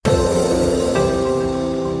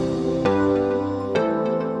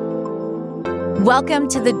Welcome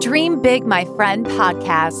to the Dream Big, My Friend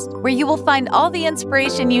podcast, where you will find all the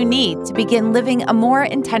inspiration you need to begin living a more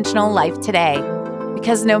intentional life today.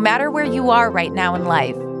 Because no matter where you are right now in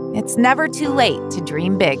life, it's never too late to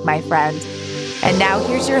dream big, my friend. And now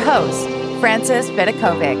here's your host, Frances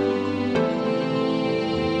Vidakovic.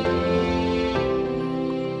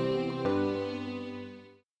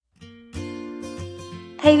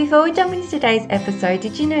 Hey, before we jump into today's episode,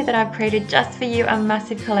 did you know that I've created just for you a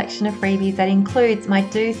massive collection of freebies that includes my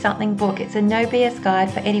Do Something book? It's a no BS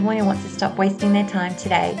guide for anyone who wants to stop wasting their time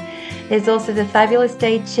today. There's also the Fabulous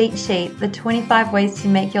Day cheat sheet, the 25 ways to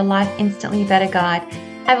make your life instantly better guide.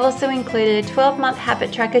 I've also included a 12-month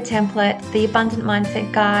habit tracker template, the Abundant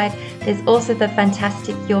Mindset guide. There's also the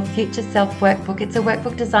fantastic Your Future Self workbook. It's a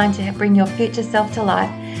workbook designed to bring your future self to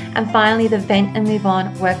life. And finally, the Vent and Move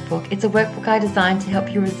On workbook. It's a workbook I designed to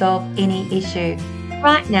help you resolve any issue.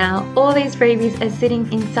 Right now, all these freebies are sitting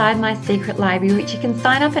inside my secret library, which you can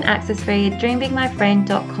sign up and access via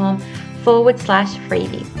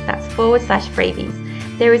dreambigmyfriend.com/freebies. That's /freebies.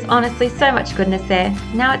 There is honestly so much goodness there.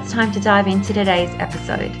 Now it's time to dive into today's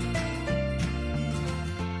episode.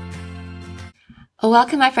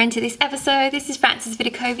 Welcome, my friend, to this episode. This is Frances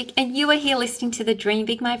Vidakovic, and you are here listening to the Dream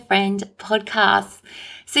Big, My Friend podcast.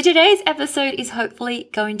 So today's episode is hopefully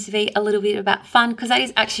going to be a little bit about fun, because that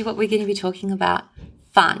is actually what we're going to be talking about.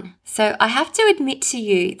 Fun. So I have to admit to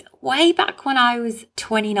you, way back when I was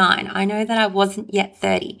 29, I know that I wasn't yet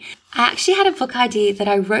 30, I actually had a book idea that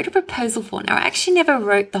I wrote a proposal for. Now, I actually never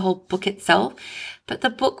wrote the whole book itself, but the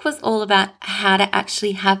book was all about how to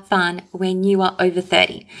actually have fun when you are over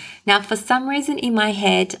 30. Now, for some reason in my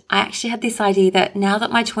head, I actually had this idea that now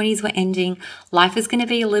that my 20s were ending, life is going to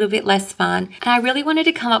be a little bit less fun. And I really wanted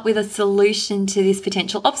to come up with a solution to this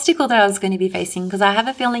potential obstacle that I was going to be facing, because I have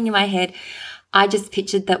a feeling in my head, I just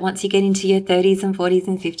pictured that once you get into your 30s and 40s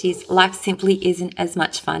and 50s, life simply isn't as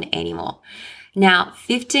much fun anymore. Now,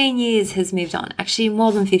 15 years has moved on, actually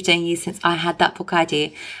more than 15 years since I had that book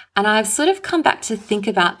idea. And I've sort of come back to think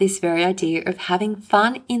about this very idea of having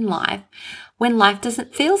fun in life when life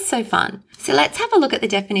doesn't feel so fun. So let's have a look at the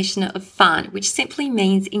definition of fun, which simply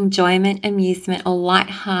means enjoyment, amusement, or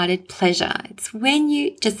light-hearted pleasure. It's when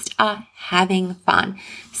you just are having fun.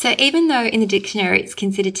 So even though in the dictionary it's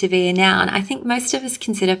considered to be a noun, I think most of us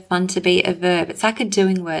consider fun to be a verb. It's like a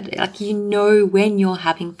doing word, like you know when you're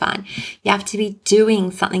having fun. You have to be doing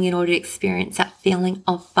something in order to experience that feeling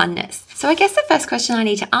of funness. So I guess the first question I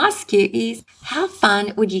need to ask you is, how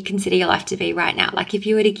fun would you consider your life to be right now? Like if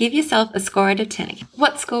you were to give yourself a score out of 10,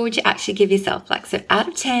 what score would you actually give yourself? Like, so out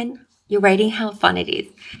of 10, you're rating how fun it is.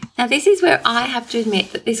 Now, this is where I have to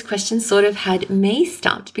admit that this question sort of had me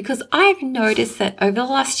stumped, because I've noticed that over the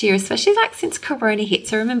last year, especially like since Corona hit,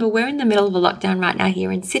 so remember we're in the middle of a lockdown right now here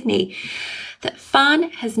in Sydney, that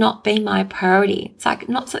fun has not been my priority. It's like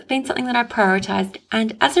not been something that I prioritized,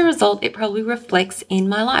 and as a result, it probably reflects in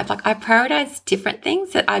my life. Like I prioritize different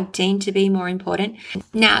things that I've deemed to be more important.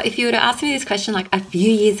 Now, if you were to ask me this question like a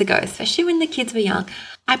few years ago, especially when the kids were young,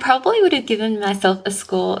 I probably would have given myself a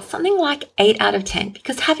score something like 8 out of 10,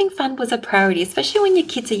 because having fun was a priority, especially when your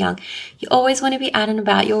kids are young. You always want to be out and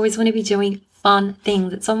about. You always want to be doing fun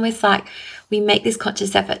things. It's almost like we make this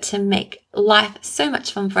conscious effort to make life so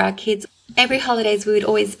much fun for our kids. Every holidays we would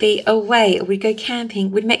always be away, or we'd go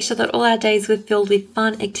camping. We'd make sure that all our days were filled with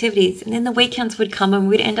fun activities. And then the weekends would come and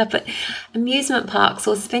we'd end up at amusement parks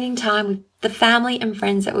or spending time with the family and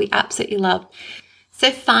friends that we absolutely loved. So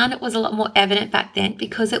fun was a lot more evident back then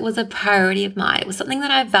because it was a priority of mine. It was something that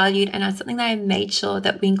I valued, and it was something that I made sure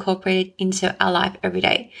that we incorporated into our life every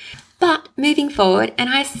day. But moving forward, and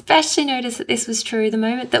I especially noticed that this was true the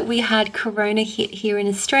moment that we had Corona hit here in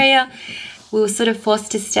Australia, we were sort of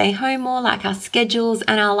forced to stay home more, like our schedules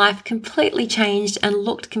and our life completely changed and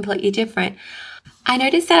looked completely different. I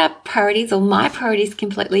noticed that our priorities, or my priorities,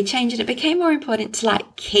 completely changed, and it became more important to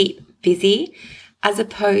like keep busy as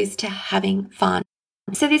opposed to having fun.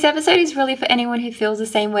 So this episode is really for anyone who feels the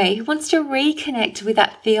same way, who wants to reconnect with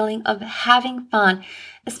that feeling of having fun,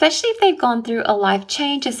 especially if they've gone through a life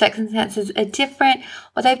change, or circumstances are different,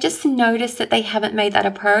 or they've just noticed that they haven't made that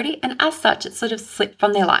a priority, and as such, it's sort of slipped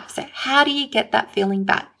from their life. So how do you get that feeling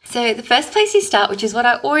back? So the first place you start, which is what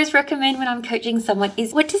I always recommend when I'm coaching someone,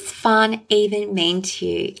 is what does fun even mean to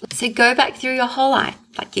you? So go back through your whole life,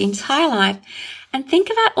 like your entire life, and think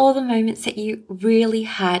about all the moments that you really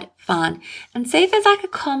had fun and see if there's like a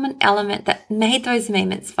common element that made those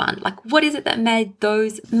moments fun. Like, what is it that made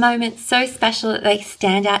those moments so special that they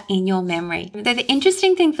stand out in your memory? The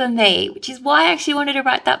interesting thing for me, which is why I actually wanted to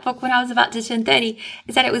write that book when I was about to turn 30,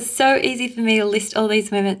 is that it was so easy for me to list all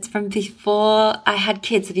these moments from before I had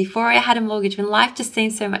kids, before I had a mortgage, when life just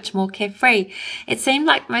seemed so much more carefree. It seemed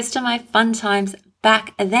like most of my fun times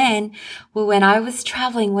back then were when I was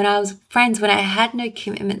traveling, when I was with friends, when I had no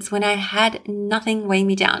commitments, when I had nothing weighing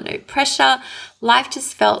me down, no pressure. Life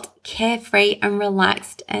just felt carefree and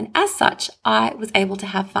relaxed. And as such, I was able to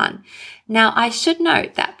have fun. Now, I should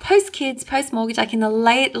note that post-kids, post-mortgage, like in the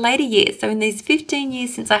later years, so in these 15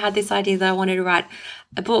 years since I had this idea that I wanted to write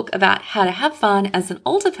a book about how to have fun as an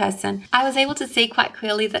older person, I was able to see quite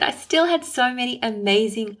clearly that I still had so many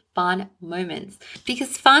amazing fun moments,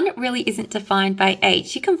 because fun really isn't defined by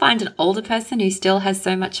age. You can find an older person who still has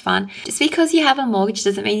so much fun. Just because you have a mortgage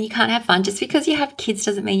doesn't mean you can't have fun. Just because you have kids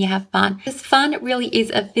doesn't mean you have fun. Because fun really is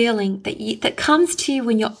a feeling that comes to you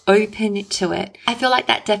when you're open to it. I feel like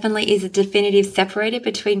that definitely is a definitive separator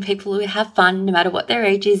between people who have fun no matter what their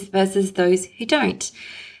age is versus those who don't.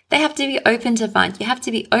 They have to be open to fun. You have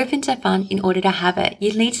to be open to fun in order to have it.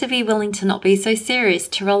 You need to be willing to not be so serious,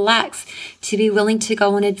 to relax, to be willing to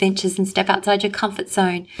go on adventures and step outside your comfort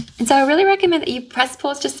zone. And so I really recommend that you press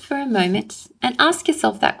pause just for a moment and ask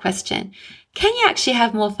yourself that question. Can you actually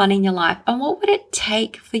have more fun in your life? And what would it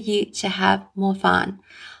take for you to have more fun?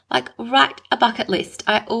 Like, write a bucket list.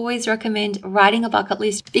 I always recommend writing a bucket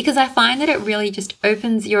list because I find that it really just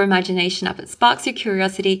opens your imagination up. It sparks your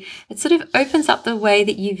curiosity. It sort of opens up the way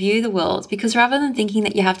that you view the world, because rather than thinking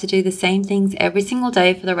that you have to do the same things every single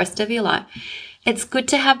day for the rest of your life, it's good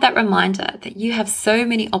to have that reminder that you have so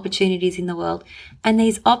many opportunities in the world, and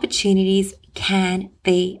these opportunities can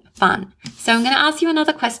be fun. So I'm going to ask you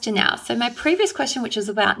another question now. So my previous question, which was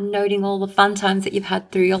about noting all the fun times that you've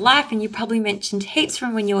had through your life, and you probably mentioned heaps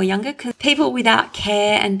from when you were younger, because people without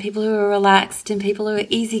care and people who are relaxed and people who are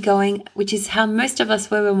easygoing, which is how most of us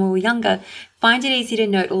were when we were younger, find it easy to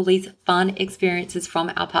note all these fun experiences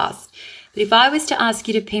from our past. But if I was to ask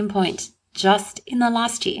you to pinpoint just in the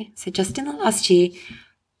last year,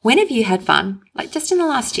 when have you had fun? Like just in the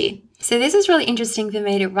last year. So this is really interesting for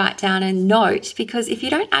me to write down and note, because if you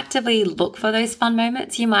don't actively look for those fun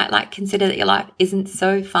moments, you might consider that your life isn't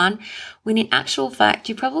so fun, when in actual fact,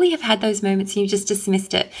 you probably have had those moments and you just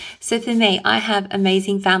dismissed it. So for me, I have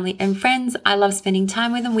amazing family and friends. I love spending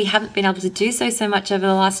time with them. We haven't been able to do so much over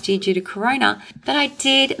the last year due to Corona, but I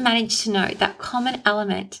did manage to note that common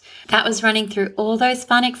element that was running through all those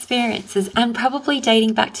fun experiences, and probably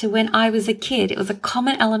dating back to when I was a kid. It was a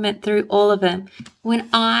common element through all of them. When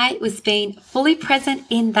I was being fully present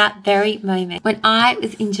in that very moment, when I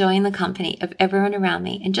was enjoying the company of everyone around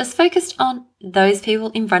me and just focused on those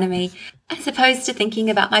people in front of me, as opposed to thinking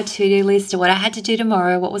about my to-do list or what I had to do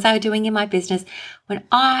tomorrow, what was I doing in my business, when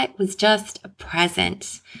I was just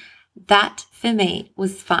present. That for me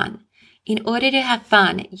was fun. In order to have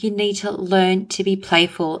fun, you need to learn to be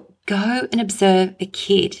playful. Go and observe a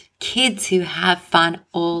kid. Kids who have fun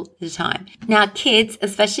all the time. Now, kids,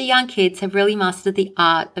 especially young kids, have really mastered the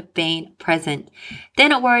art of being present. They're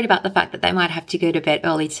not worried about the fact that they might have to go to bed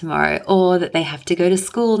early tomorrow, or that they have to go to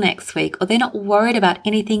school next week, or they're not worried about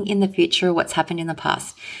anything in the future or what's happened in the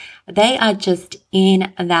past. They are just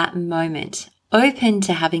in that moment, open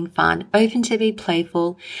to having fun, open to be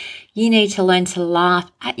playful. You need to learn to laugh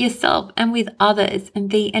at yourself and with others and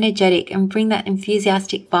be energetic and bring that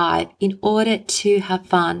enthusiastic vibe in order to have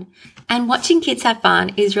fun. And watching kids have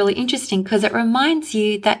fun is really interesting because it reminds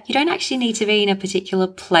you that you don't actually need to be in a particular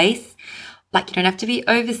place. Like, you don't have to be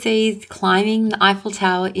overseas climbing the Eiffel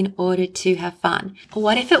Tower in order to have fun.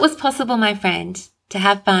 What if it was possible, my friend, to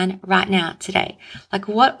have fun right now, today? Like,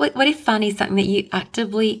 what if fun is something that you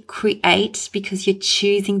actively create because you're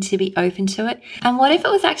choosing to be open to it? And what if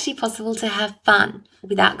it was actually possible to have fun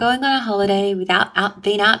without going on a holiday, without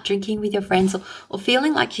being out drinking with your friends, or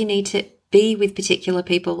feeling like you need to be with particular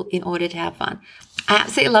people in order to have fun? I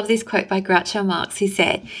absolutely love this quote by Groucho Marx, who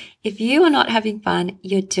said, "If you are not having fun,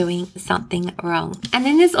 you're doing something wrong." And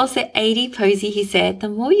then there's also A.D. Posey, who said, "The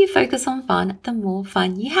more you focus on fun, the more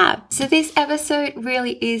fun you have." So this episode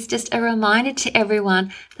really is just a reminder to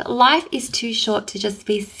everyone that life is too short to just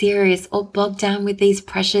be serious or bogged down with these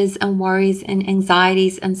pressures and worries and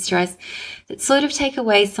anxieties and stress that sort of take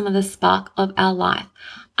away some of the spark of our life.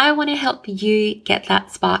 I want to help you get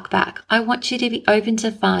that spark back. I want you to be open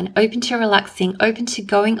to fun, open to relaxing, open to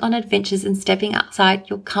going on adventures and stepping outside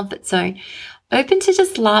your comfort zone, open to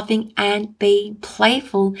just laughing and being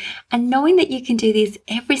playful, and knowing that you can do this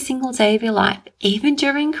every single day of your life, even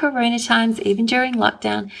during Corona times, even during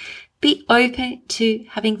lockdown. Be open to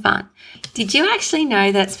having fun. Did you actually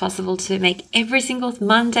know that it's possible to make every single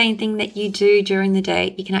mundane thing that you do during the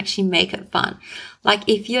day, you can actually make it fun? Like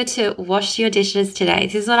if you're to wash your dishes today,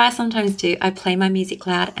 this is what I sometimes do. I play my music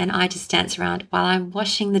loud and I just dance around while I'm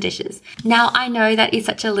washing the dishes. Now, I know that is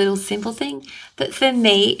such a little simple thing, but for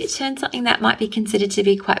me, it turns something that might be considered to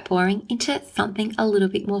be quite boring into something a little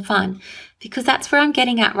bit more fun. Because that's where I'm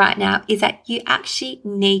getting at right now, is that you actually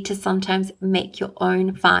need to sometimes make your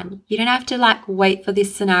own fun. You don't have to wait for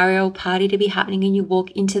this scenario or party to be happening and you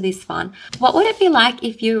walk into this fun. What would it be like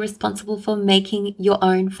if you're responsible for making your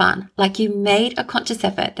own fun? Like you made a conscious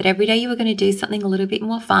effort that every day you were going to do something a little bit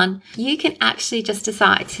more fun. You can actually just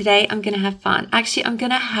decide, today I'm going to have fun. Actually, I'm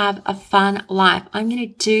going to have a fun life. I'm going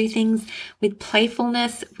to do things with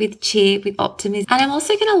playfulness, with cheer, with optimism. And I'm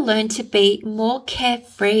also going to learn to be more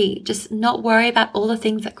carefree, just not worry about all the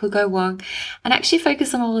things that could go wrong and actually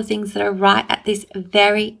focus on all the things that are right at this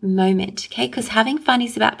very moment, okay? Because having fun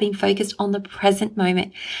is about being focused on the present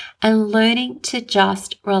moment and learning to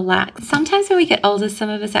just relax. Sometimes when we get older, some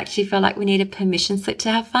of us actually feel like we need a permission slip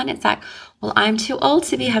to have fun. It's like, well, I'm too old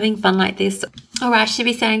to be having fun like this, or I should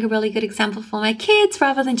be setting a really good example for my kids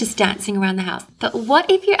rather than just dancing around the house. But what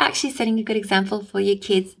if you're actually setting a good example for your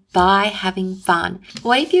kids by having fun?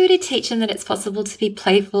 What if you were to teach them that it's possible to be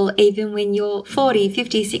playful even when you're 40,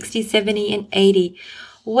 50, 60, 70, and 80?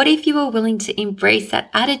 What if you were willing to embrace that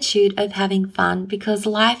attitude of having fun, because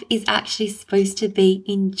life is actually supposed to be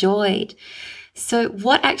enjoyed? So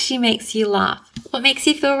what actually makes you laugh? What makes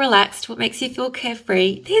you feel relaxed? What makes you feel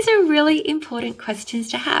carefree? These are really important questions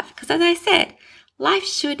to have, because as I said, life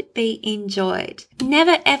should be enjoyed.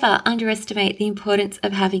 Never ever underestimate the importance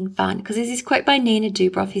of having fun, because there's this quote by Nina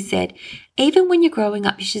Dobrev who said, even when you're growing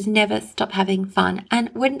up, you should never stop having fun. And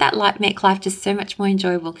wouldn't that make life just so much more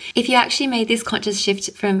enjoyable? If you actually made this conscious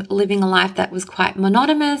shift from living a life that was quite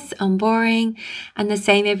monotonous and boring and the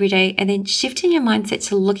same every day, and then shifting your mindset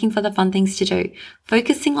to looking for the fun things to do,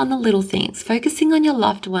 focusing on the little things, focusing on your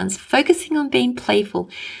loved ones, focusing on being playful,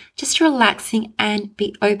 just relaxing and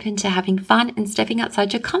be open to having fun and stepping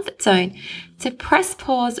outside your comfort zone. So press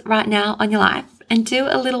pause right now on your life and do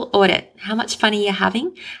a little audit. How much fun are you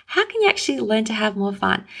having? How can you actually learn to have more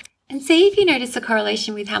fun? And see if you notice a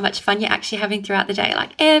correlation with how much fun you're actually having throughout the day,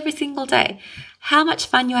 like every single day. How much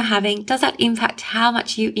fun you're having, does that impact how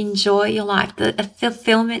much you enjoy your life, the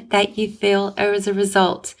fulfillment that you feel as a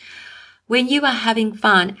result? When you are having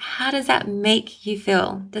fun, how does that make you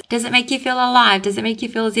feel? Does it make you feel alive? Does it make you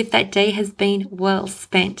feel as if that day has been well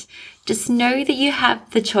spent? Just know that you have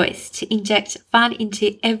the choice to inject fun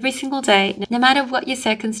into every single day, no matter what your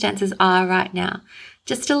circumstances are right now.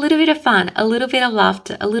 Just a little bit of fun, a little bit of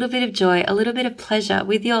laughter, a little bit of joy, a little bit of pleasure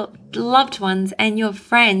with your loved ones and your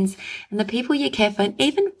friends and the people you care for, and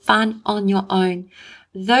even fun on your own.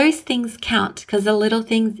 Those things count, because the little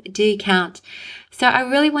things do count. So I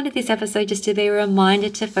really wanted this episode just to be a reminder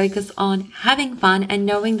to focus on having fun and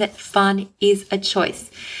knowing that fun is a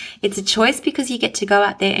choice. It's a choice because you get to go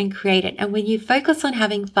out there and create it. And when you focus on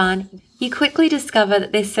having fun, you quickly discover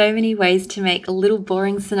that there's so many ways to make little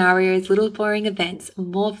boring scenarios, little boring events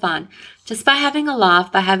more fun. Just by having a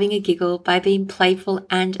laugh, by having a giggle, by being playful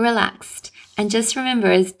and relaxed. And just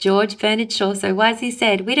remember, as George Bernard Shaw so wisely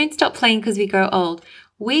said, we don't stop playing because we grow old.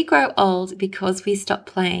 We grow old because we stop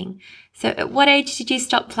playing. So at what age did you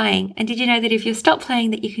stop playing? And did you know that if you stop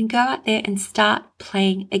playing, that you can go out there and start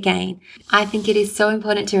playing again? I think it is so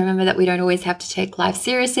important to remember that we don't always have to take life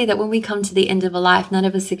seriously, that when we come to the end of a life, none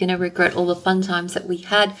of us are going to regret all the fun times that we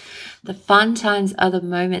had. The fun times are the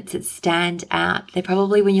moments that stand out. They're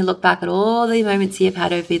probably when you look back at all the moments you've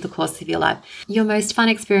had over the course of your life. Your most fun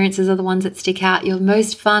experiences are the ones that stick out. Your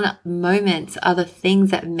most fun moments are the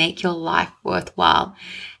things that make your life worthwhile.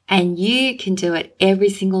 And you can do it every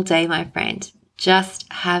single day, my friend.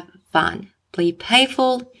 Just have fun. Be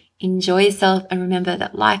playful, enjoy yourself, and remember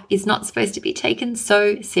that life is not supposed to be taken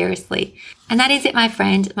so seriously. And that is it, my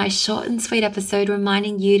friend. My short and sweet episode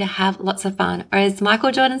reminding you to have lots of fun. Or as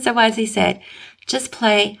Michael Jordan so wisely said, just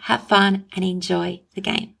play, have fun, and enjoy the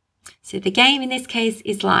game. So the game in this case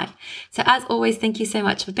is life. So as always, thank you so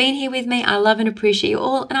much for being here with me. I love and appreciate you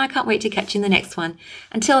all, and I can't wait to catch you in the next one.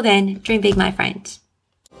 Until then, dream big, my friend.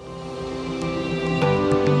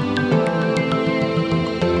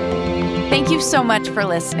 Thank you so much for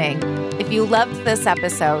listening. If you loved this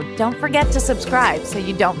episode, don't forget to subscribe so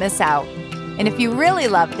you don't miss out. And if you really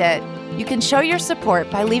loved it, you can show your support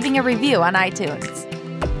by leaving a review on iTunes.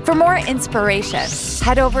 For more inspiration,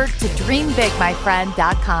 head over to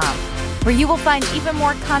dreambigmyfriend.com. where you will find even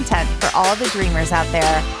more content for all the dreamers out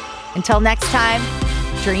there. Until next time,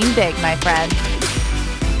 dream big, my friend.